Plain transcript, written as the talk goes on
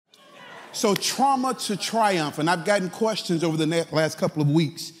So trauma to triumph. And I've gotten questions over the last couple of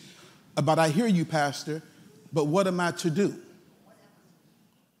weeks about, I hear you, Pastor, but what am I to do?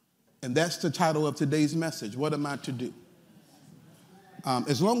 And that's the title of today's message. What am I to do?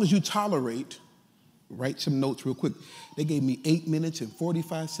 As long as you tolerate, write some notes real quick. They gave me 8 minutes and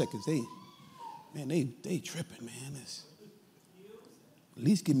 45 seconds. They tripping, man. At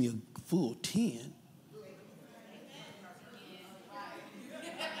least give me a full 10.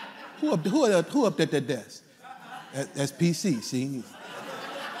 Who up at that desk? That's PC, see?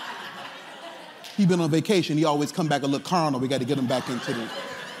 He been on vacation. He always come back a little carnal. We got to get him back into the...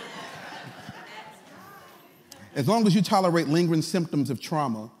 As long as you tolerate lingering symptoms of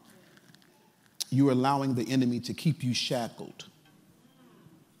trauma, you're allowing the enemy to keep you shackled.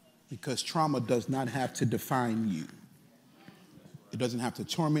 Because trauma does not have to define you. It doesn't have to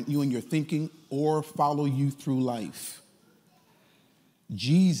torment you in your thinking or follow you through life.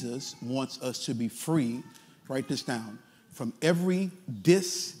 Jesus wants us to be free, write this down, from every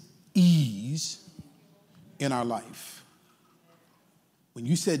dis-ease in our life. When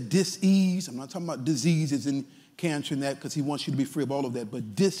you said dis-ease, I'm not talking about diseases and cancer and that, because he wants you to be free of all of that,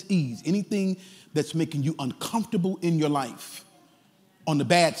 but dis-ease, anything that's making you uncomfortable in your life, on the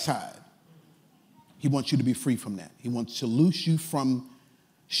bad side, he wants you to be free from that. He wants to loose you from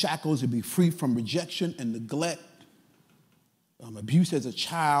shackles, to be free from rejection and neglect, abuse as a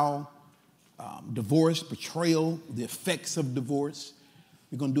child, divorce, betrayal, the effects of divorce.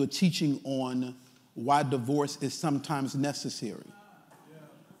 We're going to do a teaching on why divorce is sometimes necessary,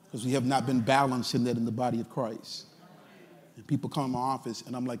 because we have not been balanced in that in the body of Christ. And people come in my office,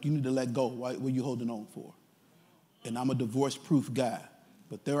 and I'm like, you need to let go. What are you holding on for? And I'm a divorce-proof guy.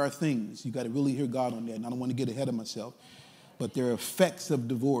 But there are things, you got to really hear God on that, and I don't want to get ahead of myself, but there are effects of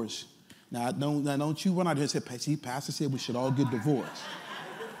divorce. Now don't you run out here and say, see, Pastor said we should all get divorced.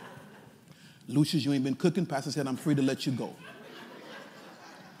 Lucius, you ain't been cooking. Pastor said I'm free to let you go.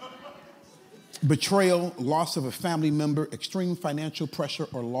 Betrayal, loss of a family member, extreme financial pressure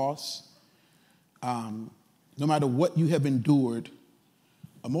or loss. No matter what you have endured,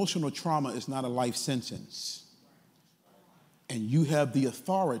 emotional trauma is not a life sentence. And you have the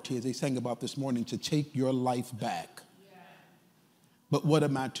authority, as they sang about this morning, to take your life back. But what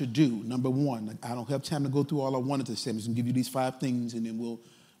am I to do? Number one, I don't have time to go through all I wanted to say. I'm just going to give you these 5 things, and then we'll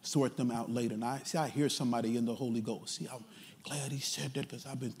sort them out later. And I hear somebody in the Holy Ghost. See, I'm glad he said that, because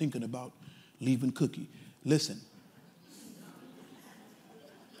I've been thinking about leaving Cookie. Listen.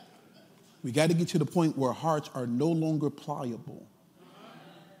 We got to get to the point where hearts are no longer pliable.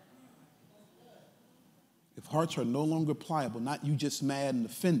 If hearts are no longer pliable, not you just mad and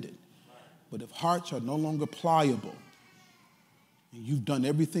offended, but if hearts are no longer pliable, and you've done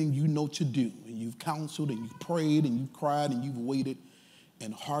everything you know to do, and you've counseled, and you've prayed, and you've cried, and you've waited,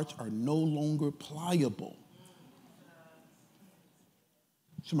 and hearts are no longer pliable.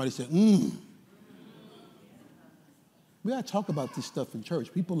 Somebody said, We got to talk about this stuff in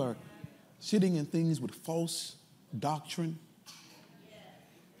church. People are sitting in things with false doctrine.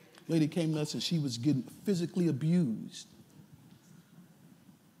 Lady came to us and she was getting physically abused.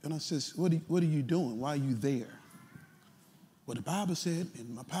 And I says, what are you doing? Why are you there? Well, the Bible said,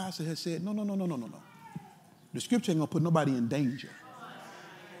 and my pastor has said, no. The scripture ain't going to put nobody in danger.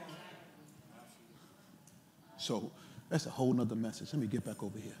 So that's a whole nother message. Let me get back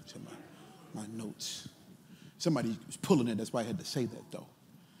over here to my notes. Somebody was pulling it. That's why I had to say that, though.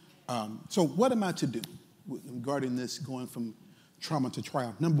 So what am I to do regarding this going from trauma to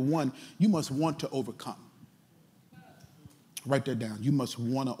triumph? Number one, you must want to overcome. Write that down. You must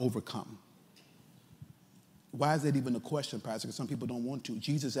want to overcome. Why is that even a question, Pastor? Because some people don't want to.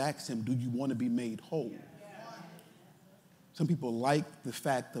 Jesus asked him, do you want to be made whole? Some people like the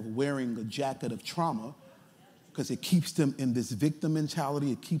fact of wearing a jacket of trauma because it keeps them in this victim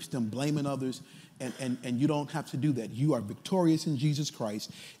mentality. It keeps them blaming others. And you don't have to do that. You are victorious in Jesus Christ,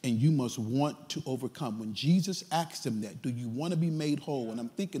 and you must want to overcome. When Jesus asked him that, do you want to be made whole? And I'm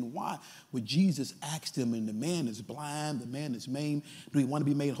thinking, why would Jesus ask him, and the man is blind, the man is maimed, do he want to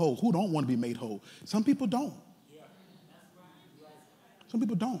be made whole? Who don't want to be made whole? Some people don't. Some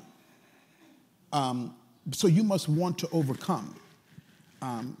people don't. So you must want to overcome.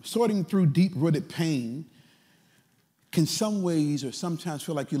 Sorting through deep-rooted pain can some ways or sometimes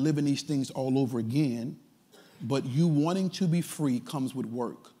feel like you're living these things all over again, but you wanting to be free comes with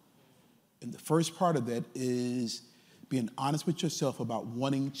work. And the first part of that is being honest with yourself about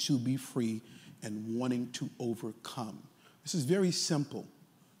wanting to be free and wanting to overcome. This is very simple.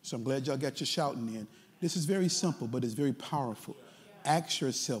 So I'm glad y'all got your shouting in. This is very simple, but it's very powerful. Ask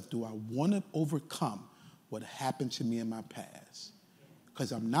yourself, do I want to overcome what happened to me in my past?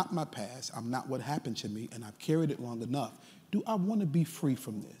 because I'm not my past, I'm not what happened to me, and I've carried it long enough. Do I want to be free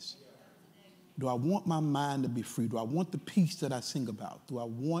from this? Do I want my mind to be free? Do I want the peace that I sing about? Do I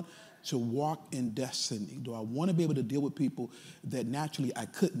want to walk in destiny? Do I want to be able to deal with people that naturally I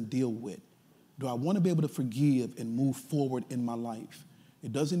couldn't deal with? Do I want to be able to forgive and move forward in my life?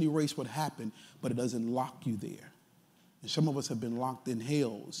 It doesn't erase what happened, but it doesn't lock you there. And some of us have been locked in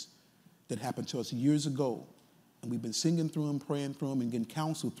hells that happened to us years ago, and we've been singing through them, praying through them, and getting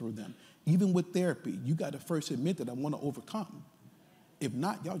counsel through them. Even with therapy, you got to first admit that I want to overcome. If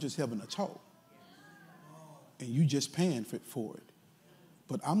not, y'all just having a talk, and you just paying for it.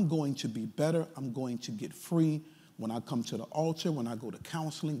 But I'm going to be better. I'm going to get free when I come to the altar, when I go to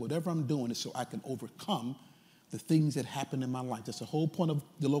counseling, whatever I'm doing is so I can overcome the things that happen in my life. That's the whole point of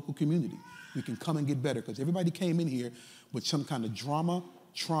the local community. We can come and get better because everybody came in here with some kind of drama,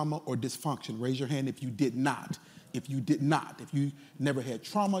 trauma, or dysfunction. Raise your hand if you did not. If you did not. If you never had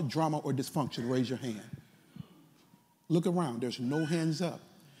trauma, drama, or dysfunction, raise your hand. Look around. There's no hands up.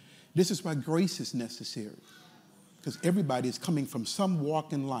 This is why grace is necessary. Because everybody is coming from some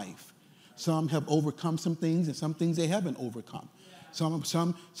walk in life. Some have overcome some things, and some things they haven't overcome. Some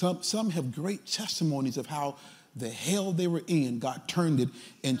have great testimonies of how the hell they were in, God turned it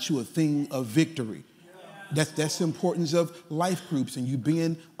into a thing of victory. That's the importance of life groups and you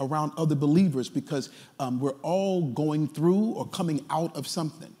being around other believers, because we're all going through or coming out of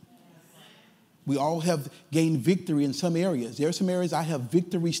something. We all have gained victory in some areas. There are some areas I have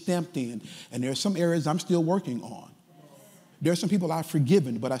victory stamped in, and there are some areas I'm still working on. There are some people I've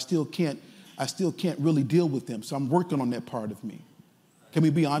forgiven, but I still can't really deal with them. So I'm working on that part of me. Can we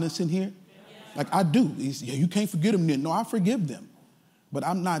be honest in here? Like I do. You can't forgive them yet. No, I forgive them. But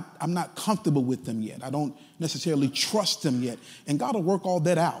I'm not comfortable with them yet. I don't necessarily trust them yet. And God will work all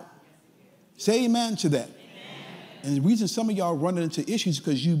that out. Say amen to that. Amen. And the reason some of y'all are running into issues is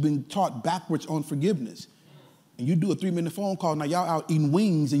because you've been taught backwards on forgiveness. And you do a 3-minute phone call, now y'all out eating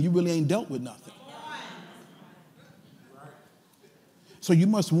wings and you really ain't dealt with nothing. So you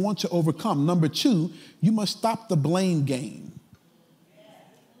must want to overcome. Number 2, you must stop the blame game.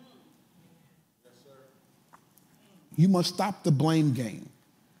 You must stop the blame game.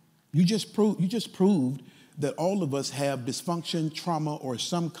 You just proved that all of us have dysfunction, trauma, or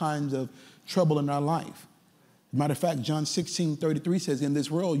some kinds of trouble in our life. Matter of fact, John 16:33 says, in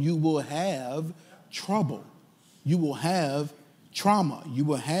this world you will have trouble. You will have trauma. You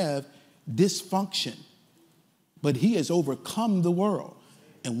will have dysfunction. But he has overcome the world.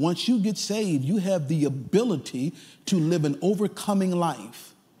 And once you get saved, you have the ability to live an overcoming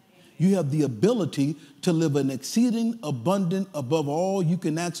life. You have the ability to live an exceeding, abundant, above all you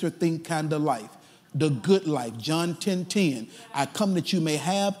can ask or think kind of life. The good life. John 10:10. I come that you may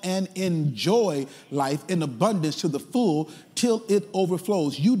have and enjoy life in abundance to the full till it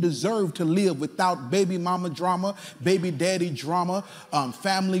overflows. You deserve to live without baby mama drama, baby daddy drama,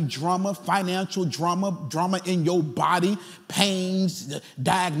 family drama, financial drama, drama in your body, pains,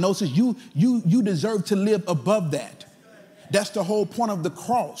 diagnosis. You deserve to live above that. That's the whole point of the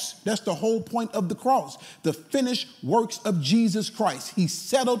cross. That's the whole point of the cross. The finished works of Jesus Christ. He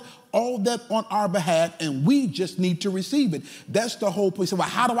settled all that on our behalf, and we just need to receive it. That's the whole point. So, well,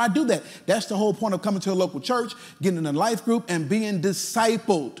 how do I do that? That's the whole point of coming to a local church, getting in a life group, and being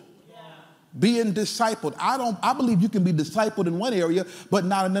discipled. Yeah. Being discipled. I believe you can be discipled in one area, but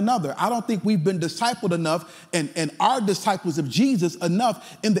not in another. I don't think we've been discipled enough and are disciples of Jesus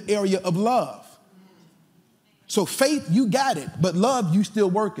enough in the area of love. So faith, you got it, but love, you still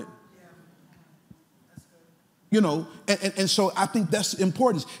working. You know, and so I think that's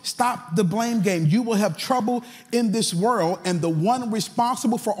important. Stop the blame game. You will have trouble in this world, and the one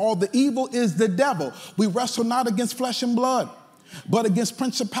responsible for all the evil is the devil. We wrestle not against flesh and blood, but against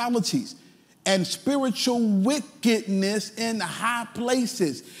principalities and spiritual wickedness in high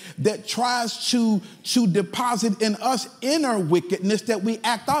places that tries to deposit in us inner wickedness that we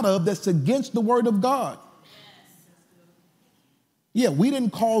act out of that's against the word of God. Yeah, we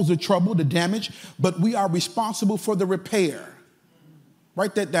didn't cause the trouble, the damage, but we are responsible for the repair.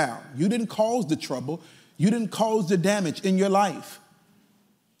 Write that down. You didn't cause the trouble. You didn't cause the damage in your life.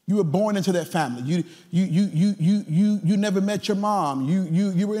 You were born into that family. You never met your mom.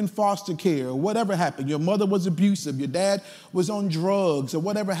 You were in foster care, or whatever happened. Your mother was abusive. Your dad was on drugs, or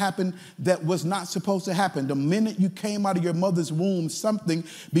whatever happened that was not supposed to happen. The minute you came out of your mother's womb, something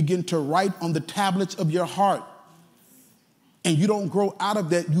began to write on the tablets of your heart. And you don't grow out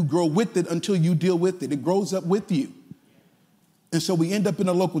of that, you grow with it until you deal with it. It grows up with you. And so we end up in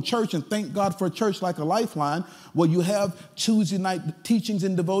a local church, and thank God for a church like a Lifeline, where you have Tuesday night teachings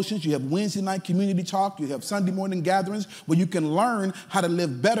and devotions, you have Wednesday night community talk, you have Sunday morning gatherings, where you can learn how to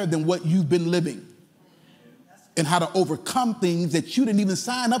live better than what you've been living and how to overcome things that you didn't even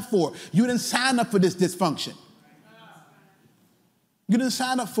sign up for. You didn't sign up for this dysfunction. You didn't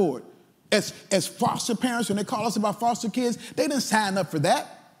sign up for it. As foster parents, when they call us about foster kids, they didn't sign up for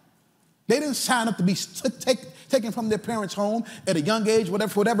that. They didn't sign up to be taken from their parents' home at a young age,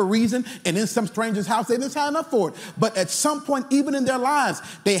 whatever, for whatever reason, and in some stranger's house. They didn't sign up for it. But at some point, even in their lives,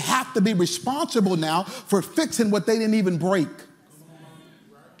 they have to be responsible now for fixing what they didn't even break.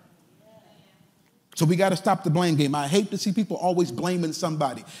 So we got to stop the blame game. I hate to see people always blaming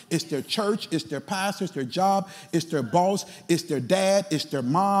somebody. It's their church, it's their pastor, it's their job, it's their boss, it's their dad, it's their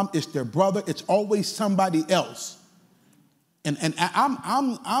mom, it's their brother. It's always somebody else. And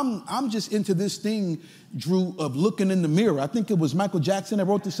I'm just into this thing, Drew, of looking in the mirror. I think it was Michael Jackson that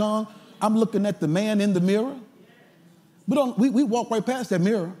wrote the song. I'm looking at the man in the mirror. We walk right past that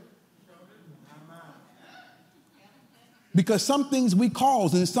mirror. Because some things we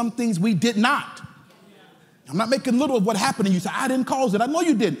caused and some things we did not. I'm not making little of what happened and you say, I didn't cause it. I know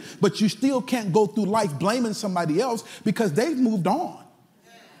you didn't. But you still can't go through life blaming somebody else because they've moved on.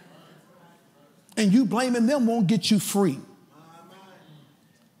 And you blaming them won't get you free.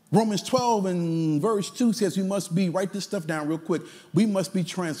 Romans 12 and verse 2 says we must be, write this stuff down real quick, we must be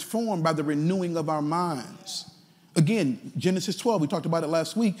transformed by the renewing of our minds. Again, Genesis 12, we talked about it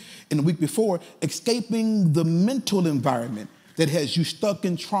last week and the week before, escaping the mental environment that has you stuck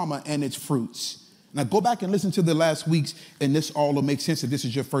in trauma and its fruits. Now go back and listen to the last weeks and this all will make sense if this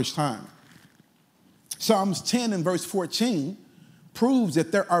is your first time. Psalms 10 and verse 14 proves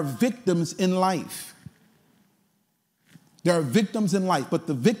that there are victims in life. There are victims in life, but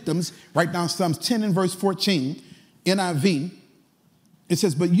the victims, write down Psalms 10 and verse 14, NIV, it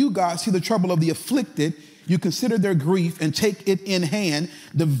says, but you, God, see the trouble of the afflicted, you consider their grief and take it in hand.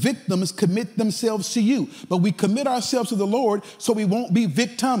 The victims commit themselves to you, but we commit ourselves to the Lord so we won't be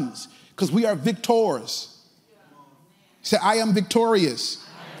victims because we are victors. Say, I am victorious,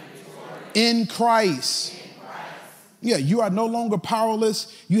 in Christ. Yeah, you are no longer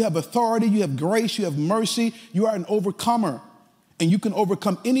powerless. You have authority, you have grace, you have mercy. You are an overcomer. And you can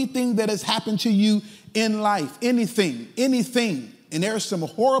overcome anything that has happened to you in life. Anything. And there are some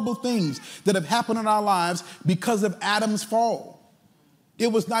horrible things that have happened in our lives because of Adam's fall.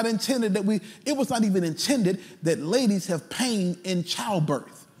 It was not intended it was not even intended that ladies have pain in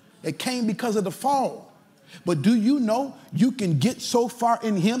childbirth. It came because of the fall. But do you know you can get so far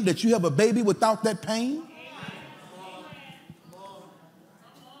in him that you have a baby without that pain?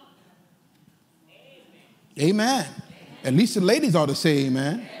 Amen. At least the ladies ought to say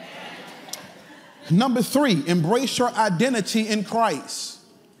amen. Number 3, embrace your identity in Christ.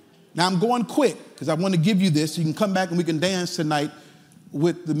 Now I'm going quick because I want to give you this. So you can come back and we can dance tonight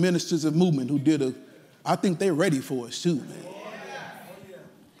with the ministers of movement who I think they're ready for us too, man.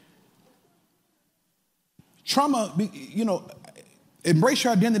 Trauma, embrace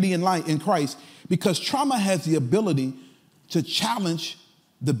your identity in life in Christ because trauma has the ability to challenge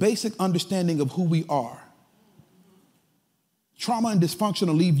the basic understanding of who we are. Trauma and dysfunction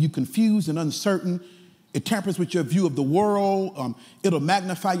will leave you confused and uncertain. It tampers with your view of the world. It'll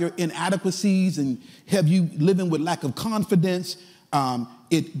magnify your inadequacies and have you living with lack of confidence.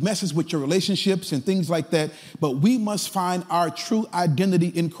 It messes with your relationships and things like that. But we must find our true identity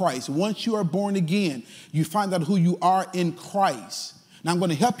in Christ. Once you are born again, you find out who you are in Christ. Now I'm going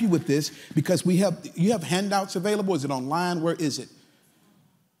to help you with this because you have handouts available. Is it online? Where is it?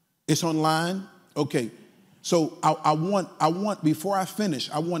 It's online? Okay. So I want before I finish,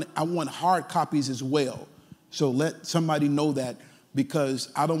 I want hard copies as well. So let somebody know that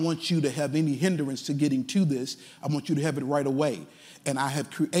because I don't want you to have any hindrance to getting to this. I want you to have it right away. And I have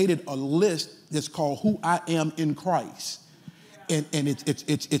created a list that's called Who I Am in Christ. And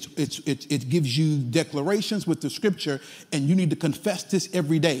it gives you declarations with the scripture, and you need to confess this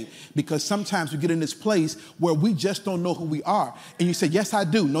every day because sometimes we get in this place where we just don't know who we are. And you say, yes, I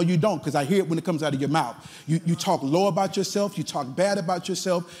do. No, you don't, because I hear it when it comes out of your mouth. You talk low about yourself. You talk bad about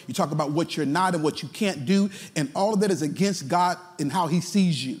yourself. You talk about what you're not and what you can't do. And all of that is against God and how he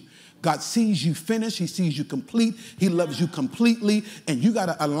sees you. God sees you finished. He sees you complete. He loves you completely. And you got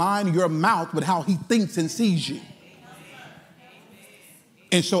to align your mouth with how he thinks and sees you.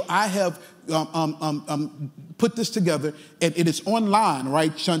 And so I have put this together, and it is online,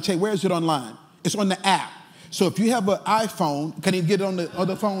 right, Shantae? Where is it online? It's on the app. So if you have an iPhone, can you get it on the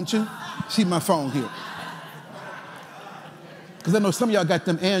other phone too? See my phone here. Because I know some of y'all got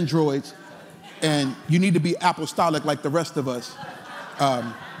them Androids. And you need to be apostolic like the rest of us.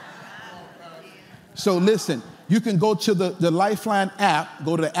 So listen, you can go to the Lifeline app,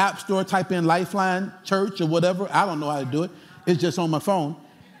 go to the App Store, type in Lifeline Church or whatever. I don't know how to do it. It's just on my phone.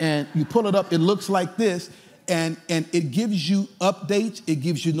 And you pull it up, it looks like this. And it gives you updates. It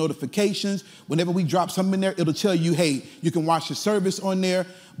gives you notifications. Whenever we drop something in there, it'll tell you, hey, you can watch the service on there.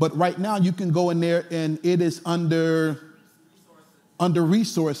 But right now you can go in there and it is under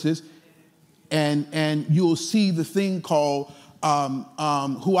resources. And you'll see the thing called Who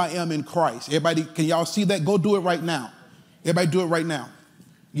I Am in Christ. Everybody, can y'all see that? Go do it right now. Everybody do it right now.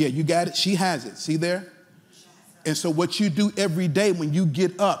 Yeah, you got it. She has it. See there? And so what you do every day when you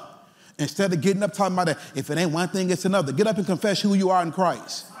get up, instead of getting up talking about that, if it ain't one thing, it's another. Get up and confess who you are in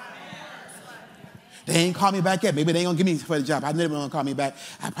Christ. They ain't call me back yet. Maybe they ain't gonna give me for the job. I never gonna call me back.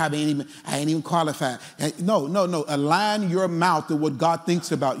 I ain't even qualified. No. Align your mouth to what God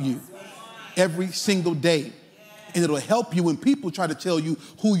thinks about you every single day. And it'll help you when people try to tell you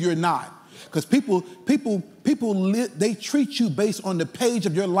who you're not. Because people, they treat you based on the page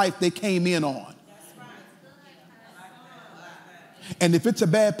of your life they came in on. And if it's a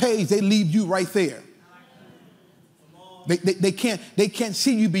bad page, they leave you right there. They can't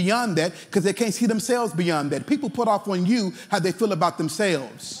see you beyond that because they can't see themselves beyond that. People put off on you how they feel about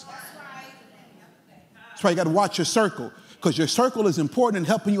themselves. That's why you got to watch your circle, because your circle is important in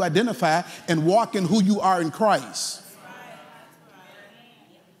helping you identify and walk in who you are in Christ.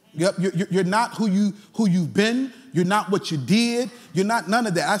 Yep, you're not who you've been. You're not what you did. You're not none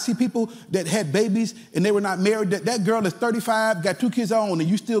of that. I see people that had babies and they were not married. That girl is 35, got 2 kids on, and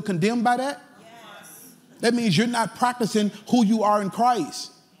you still condemned by that? Yes. That means you're not practicing who you are in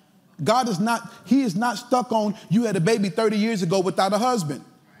Christ. God is not, he is not stuck on you had a baby 30 years ago without a husband.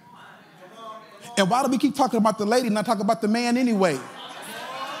 And why do we keep talking about the lady, not talk about the man anyway?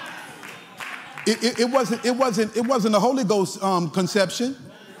 It wasn't a Holy Ghost conception.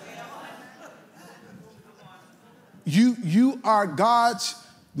 You are God's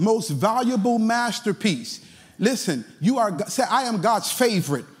most valuable masterpiece. Listen, say, I am God's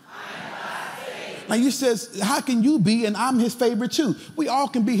favorite. Now you says, how can you be and I'm his favorite too? We all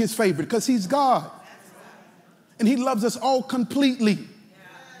can be his favorite because he's God. And he loves us all completely.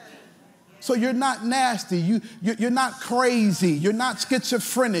 So you're not nasty. You're not crazy. You're not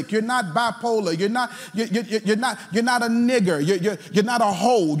schizophrenic. You're not bipolar. You're not a nigger. You're not a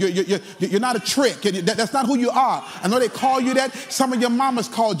hoe. You're not a trick. That's not who you are. I know they call you that. Some of your mamas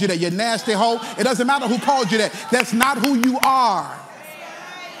called you that. You nasty hoe. It doesn't matter who called you that. That's not who you are.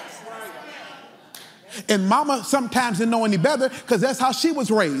 And mama sometimes didn't know any better because that's how she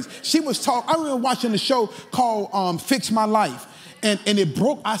was raised. She was taught. I remember watching the show called Fix My Life. And it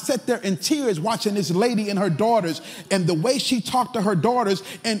broke. I sat there in tears watching this lady and her daughters and the way she talked to her daughters.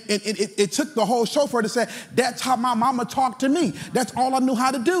 And it took the whole show for her to say, that's how my mama talked to me. That's all I knew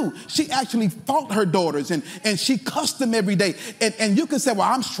how to do. She actually fought her daughters and she cussed them every day. And you can say,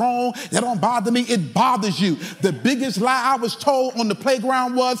 well, I'm strong. That don't bother me. It bothers you. The biggest lie I was told on the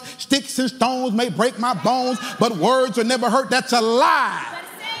playground was sticks and stones may break my bones, but words will never hurt. That's a lie.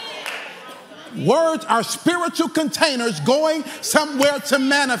 Words are spiritual containers going somewhere to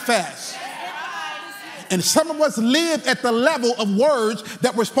manifest. And some of us live at the level of words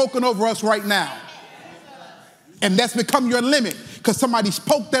that were spoken over us right now. And that's become your limit because somebody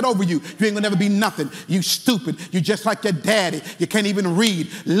spoke that over you. You ain't gonna never be nothing. You stupid. You just like your daddy. You can't even read.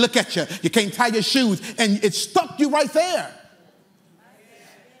 Look at you. You can't tie your shoes. And it stuck you right there.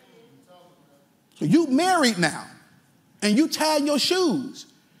 So you married now and you tie your shoes.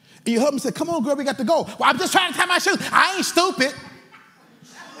 And your husband said, come on, girl, we got to go. Well, I'm just trying to tie my shoes. I ain't stupid.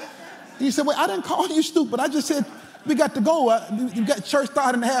 And you said, well, I didn't call you stupid. I just said, we got to go. You got church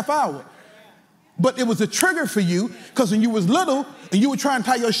started in a half hour. But it was a trigger for you because when you was little and you were trying to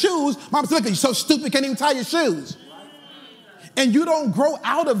tie your shoes, mom said, look, you're so stupid, can't even tie your shoes. And you don't grow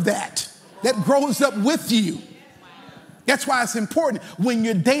out of that. That grows up with you. That's why it's important when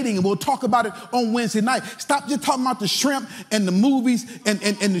you're dating, and we'll talk about it on Wednesday night. Stop just talking about the shrimp and the movies and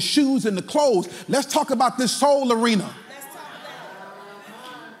the shoes and the clothes. Let's talk about this soul arena.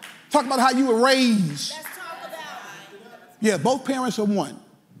 Talk about how you were raised. Yeah, both parents are one.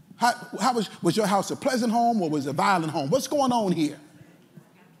 How was your house a pleasant home or was it a violent home? What's going on here?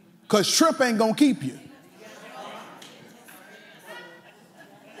 Because shrimp ain't going to keep you.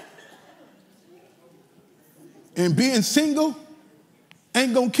 And being single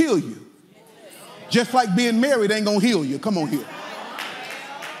ain't gonna kill you. Just like being married ain't gonna heal you. Come on here.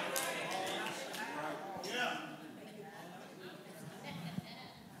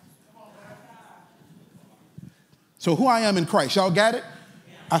 So who I am in Christ, y'all got it?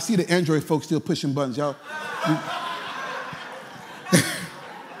 I see the Android folks still pushing buttons, y'all.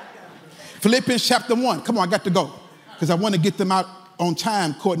 Philippians chapter 1. Come on, I got to go. Because I want to get them out on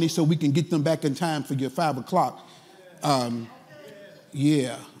time, Courtney, so we can get them back in time for your 5 o'clock.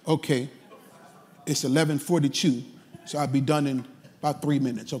 Yeah, okay. It's 11:42, so I'll be done in about 3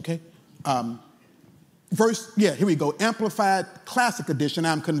 minutes, okay? Here we go. Amplified Classic Edition.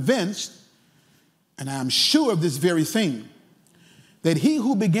 I'm convinced, and I'm sure of this very thing, that he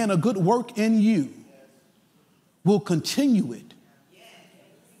who began a good work in you will continue it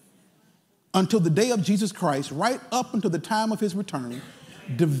until the day of Jesus Christ, right up until the time of his return,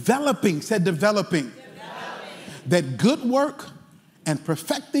 developing that good work and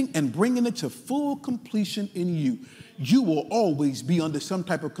perfecting and bringing it to full completion in you. You will always be under some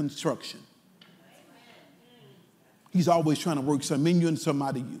type of construction. He's always trying to work some in you and some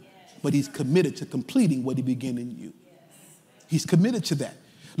out of you, but he's committed to completing what he began in you. He's committed to that.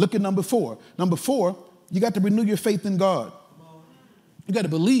 Look at number 4. Number 4, you got to renew your faith in God. You got to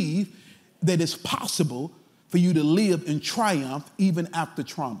believe that it's possible for you to live in triumph even after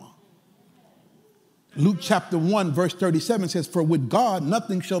trauma. Luke chapter 1, verse 37 says, for with God,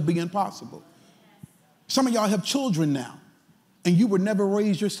 nothing shall be impossible. Some of y'all have children now, and you were never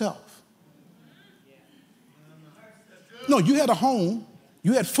raised yourself. No, you had a home,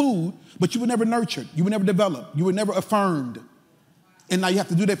 you had food, but you were never nurtured. You were never developed. You were never affirmed. And now you have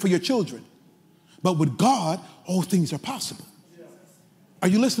to do that for your children. But with God, all things are possible. Are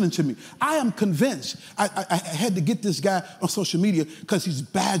you listening to me? I am convinced. I had to get this guy on social media because he's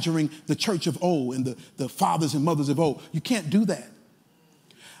badgering the church of old and the fathers and mothers of old. You can't do that.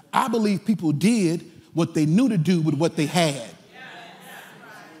 I believe people did what they knew to do with what they had.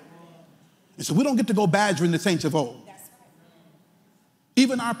 And so we don't get to go badgering the saints of old.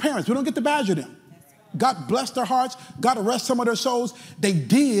 Even our parents, we don't get to badger them. God bless their hearts. God arrest some of their souls. They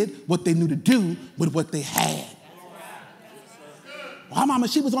did what they knew to do with what they had. My mama,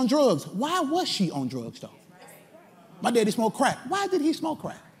 she was on drugs. Why was she on drugs, though? My daddy smoked crack. Why did he smoke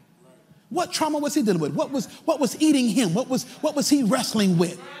crack? What trauma was he dealing with? What was eating him? What was he wrestling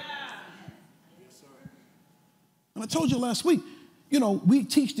with? And I told you last week, we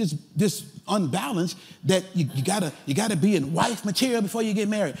teach this unbalance that you gotta be in wife material before you get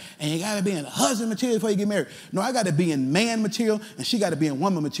married, and you gotta be in husband material before you get married. No, I gotta be in man material, and she gotta be in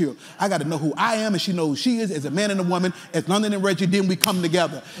woman material. I gotta know who I am, and she knows who she is as a man and a woman. As London and Reggie, then we come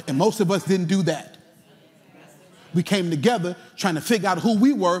together, and most of us didn't do that. We came together trying to figure out who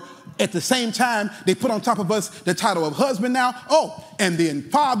we were. At the same time, they put on top of us the title of husband now, and then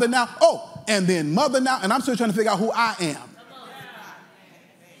father now, and then mother now, and I'm still trying to figure out who I am.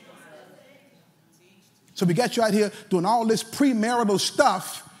 So we got you out here doing all this premarital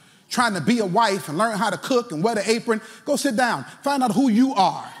stuff, trying to be a wife and learn how to cook and wear the apron. Go sit down. Find out who you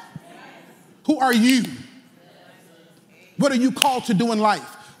are. Who are you? What are you called to do in life?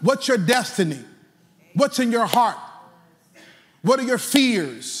 What's your destiny? What's in your heart? What are your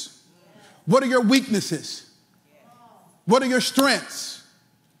fears? What are your weaknesses? What are your strengths?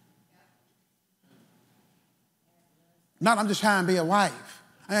 Not, I'm just trying to be a wife.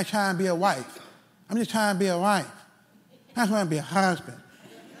 I'm just trying to be a wife. I'm just trying to be a wife. I just want to be a husband.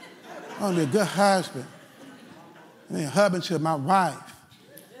 I want to be a good husband. I mean, a husband to my wife.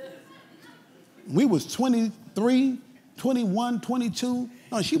 We was 23, 21, 22.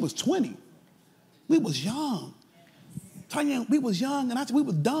 No, she was 20. We was young. Tanya, we was young, and we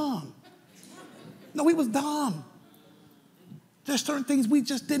was dumb. No, we was dumb. There's certain things we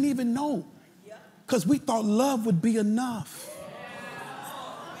just didn't even know because we thought love would be enough.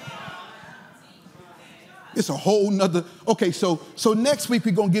 It's a whole nother. Okay, so next week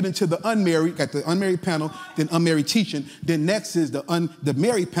we're going to get into the unmarried, got the unmarried panel, then unmarried teaching. Then next is the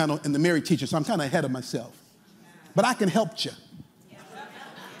married panel and the married teaching. So I'm kind of ahead of myself. But I can help you.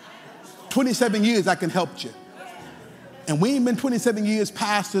 27 years I can help you. And we ain't been 27 years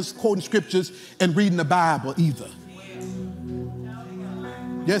pastors quoting scriptures and reading the Bible either.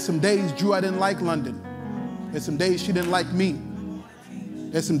 There's some days, Drew, I didn't like London. There's some days she didn't like me.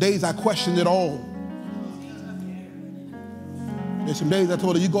 There's some days I questioned it all. There's some days I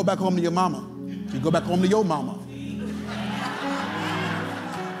told her, you go back home to your mama. You go back home to your mama.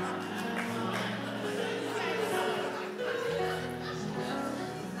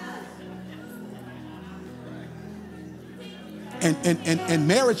 And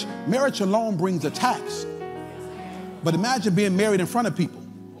marriage alone brings attacks. But imagine being married in front of people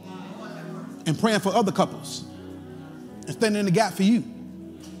and praying for other couples and standing in the gap for you.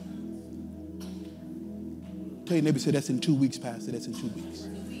 Tell your neighbor, say, that's in 2 weeks, Pastor. That's in 2 weeks.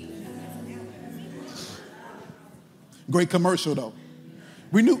 Great commercial, though.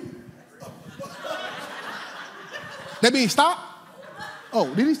 Renew. That means stop?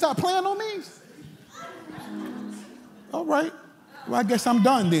 Oh, did he stop playing on me? All right. Well, I guess I'm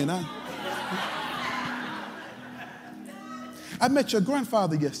done then. I met your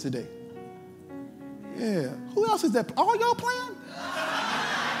grandfather yesterday. Yeah. Who else is that? All y'all playing?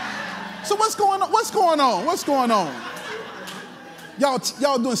 So what's going on? What's going on? What's going on?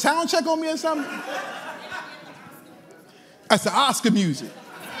 Y'all doing sound check on me or something? That's the Oscar music.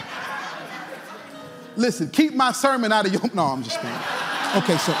 Listen, keep my sermon out of your... No, I'm just kidding.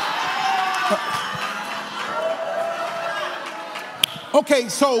 Okay,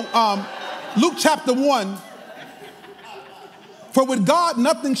 so Luke chapter 1. For with God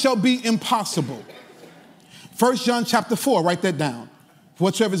nothing shall be impossible. 1 John chapter 4, write that down. For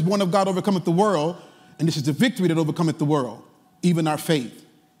whatsoever is born of God overcometh the world, and this is the victory that overcometh the world, even our faith.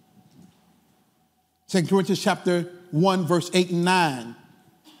 2 Corinthians chapter 1, verse 8 and 9.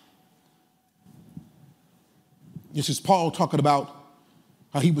 This is Paul talking about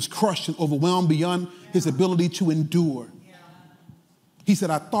how he was crushed and overwhelmed beyond his ability to endure. He said,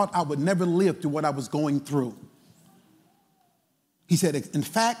 I thought I would never live through what I was going through. He said, in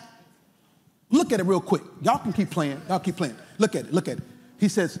fact, look at it real quick. Y'all can keep playing. Y'all keep playing. Look at it. He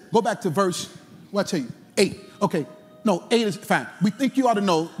says, go back to verse, what I tell you, 8. Okay, no, 8 is fine. We think you ought to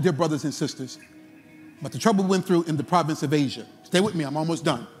know, dear brothers and sisters, but the trouble we went through in the province of Asia. Stay with me, I'm almost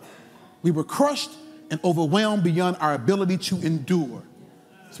done. We were crushed and overwhelmed beyond our ability to endure.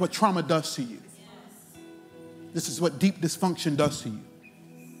 That's what trauma does to you. This is what deep dysfunction does to you.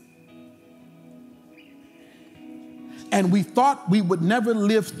 And we thought we would never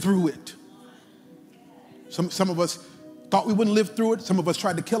live through it. Some of us thought we wouldn't live through it. Some of us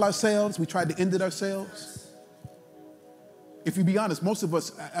tried to kill ourselves. We tried to end it ourselves. If you be honest, most of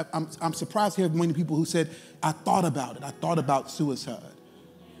us, I'm surprised to hear many people who said, I thought about it. I thought about suicide.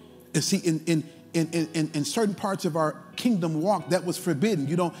 And see, in certain parts of our kingdom walk, that was forbidden.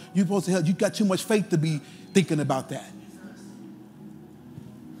 You're supposed to have, you got too much faith to be thinking about that.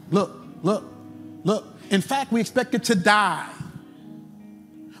 Look. In fact, we expected to die.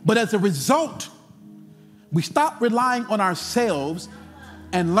 But as a result, we stopped relying on ourselves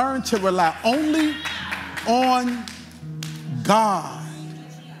and learned to rely only on God.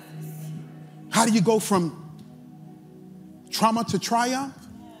 How do you go from trauma to triumph?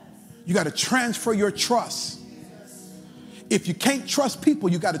 You got to transfer your trust. If you can't trust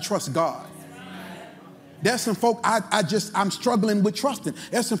people, you got to trust God. There's some folk I'm struggling with trusting.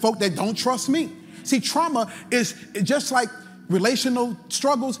 There's some folk that don't trust me. See, trauma is just like relational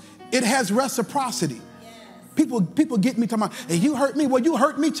struggles. It has reciprocity. People get me talking about, hey, you hurt me. Well, you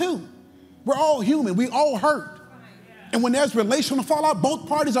hurt me too. We're all human. We all hurt. And when there's relational fallout, both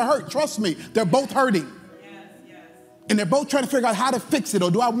parties are hurt. Trust me, they're both hurting. And they're both trying to figure out how to fix it,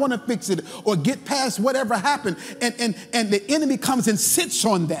 or do I want to fix it, or get past whatever happened. And the enemy comes and sits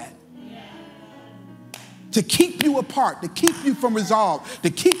on that. To keep you apart, to keep you from resolve, to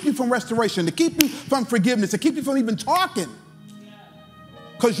keep you from restoration, to keep you from forgiveness, to keep you from even talking.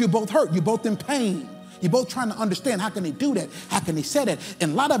 Because you're both hurt, you're both in pain. You're both trying to understand, how can they do that? How can they say that?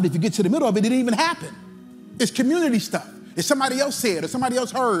 And a lot of it, if you get to the middle of it, it didn't even happen. It's community stuff. It's somebody else said or somebody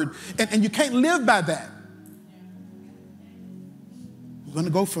else heard, and you can't live by that. We're going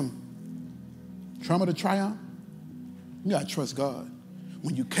to go from trauma to triumph. You got to trust God.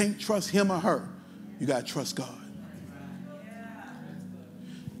 When you can't trust him or her, you got to trust God.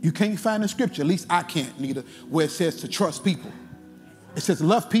 You can't find in scripture, at least I can't neither, where it says to trust people. It says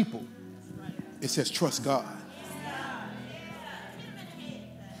love people. It says trust God.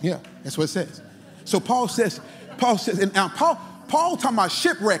 Yeah, that's what it says. So Paul says, and now Paul talking about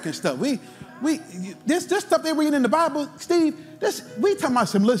shipwreck and stuff. This stuff they read in the Bible, Steve, we talking about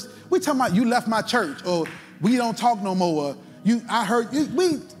some list. We talking about you left my church, or we don't talk no more. I heard you,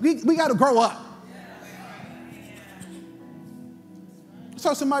 we got to grow up. I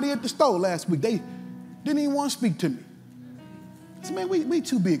saw somebody at the store last week. They didn't even want to speak to me. I said, man, we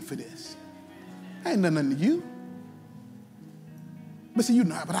too big for this. Ain't nothing to you. But see,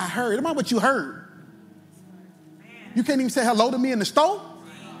 but I heard. Am I what you heard? You can't even say hello to me in the store?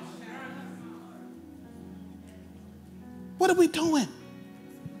 What are we doing?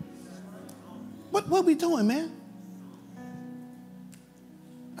 What are we doing, man?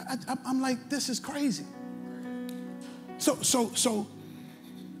 I'm like, this is crazy. So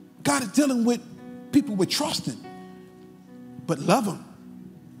God is dealing with people with trusting, but love them.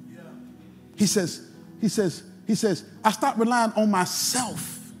 He says, I stopped relying on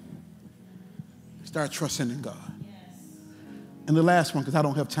myself. Start trusting in God. And the last one, because I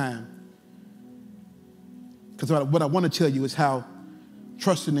don't have time. Because what I want to tell you is how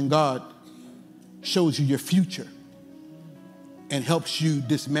trusting in God shows you your future and helps you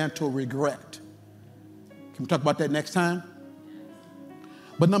dismantle regret. Can we talk about that next time?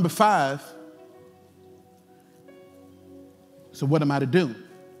 But number 5, so what am I to do?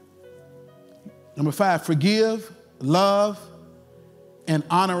 Number 5, forgive, love, and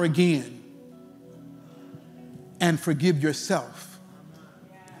honor again. And forgive yourself.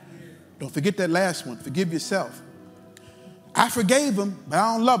 Don't forget that last one. Forgive yourself. I forgave him, but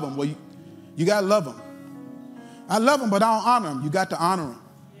I don't love him. Well, you got to love him. I love him, but I don't honor him. You got to honor him.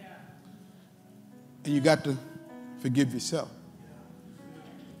 And you got to forgive yourself.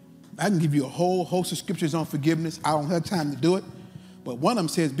 I can give you a whole host of scriptures on forgiveness. I don't have time to do it. But one of them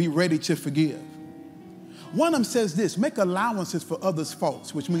says, be ready to forgive. One of them says this, make allowances for others'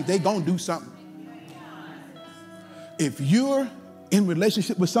 faults, which means they going to do something. If you're in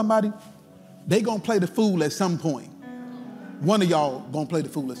relationship with somebody, they going to play the fool at some point. One of y'all going to play the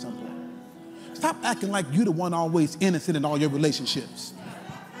fool at some point. Stop acting like you're the one always innocent in all your relationships.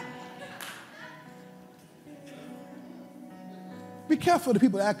 Be careful of the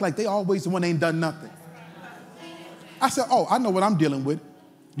people that act like they always the one that ain't done nothing. I said, oh, I know what I'm dealing with.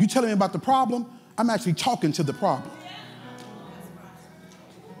 You telling me about the problem? I'm actually talking to the problem.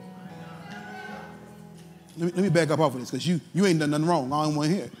 Let me back up off of this because you ain't done nothing wrong. I don't want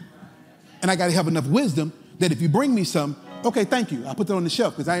to hear it. And I got to have enough wisdom that if you bring me some, okay, thank you. I'll put that on the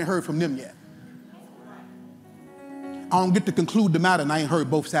shelf because I ain't heard from them yet. I don't get to conclude the matter and I ain't heard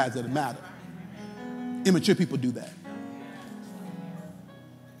both sides of the matter. Immature people do that.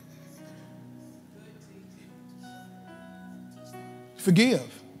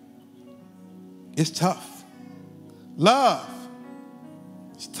 Forgive. It's tough. Love.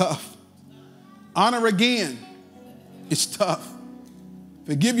 It's tough. Honor again. It's tough.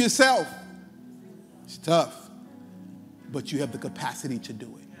 Forgive yourself. It's tough. But you have the capacity to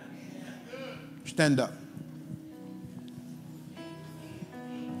do it. Stand up.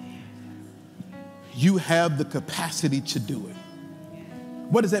 You have the capacity to do it.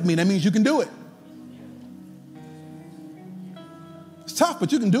 What does that mean? That means you can do it. It's tough,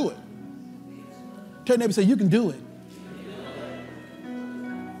 but you can do it. Tell your neighbor, say, you can do it.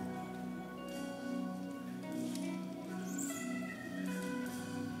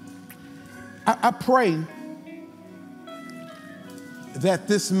 I pray that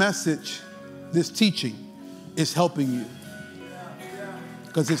this message, this teaching, is helping you.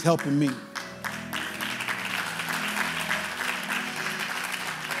 Because it's helping me.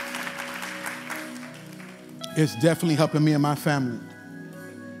 It's definitely helping me and my family.